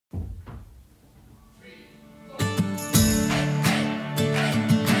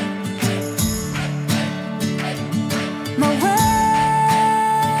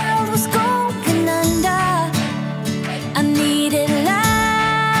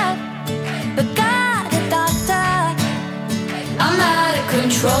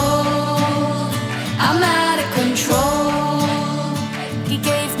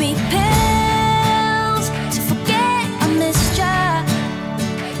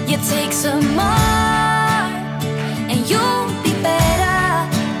You take some more, and you'll be better.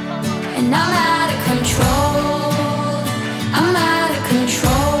 And I'm out of control. I'm out of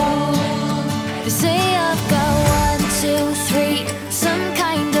control. They say I've got 1, 2, 3, some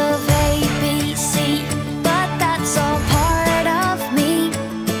kind of ABC, but that's all part of me.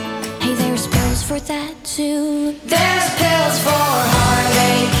 Hey, there's pills for that too. There's pills for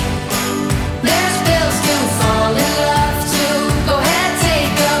heartache. There's pills to fall in love too. Go ahead,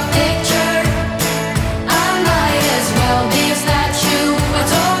 take a picture. I might as well be a statue, a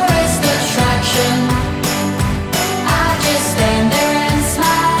tourist attraction. I just stand there and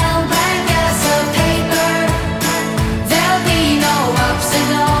smile, blank as a paper. There'll be no ups and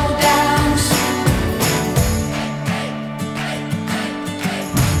no downs.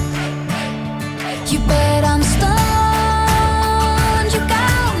 You bet I'm stoned, you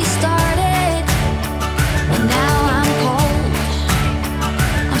got me started. And now I'm cold,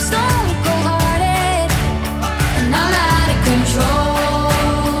 I'm stone cold hearted. And I'm out of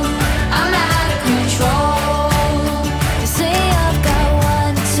control, I'm out of control. They say I've got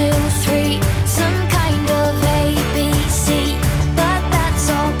 1, 2, 3, some kind of ABC, but that's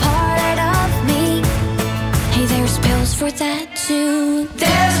all part of me. Hey, there's pills for that too.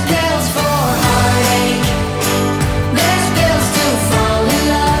 There's pills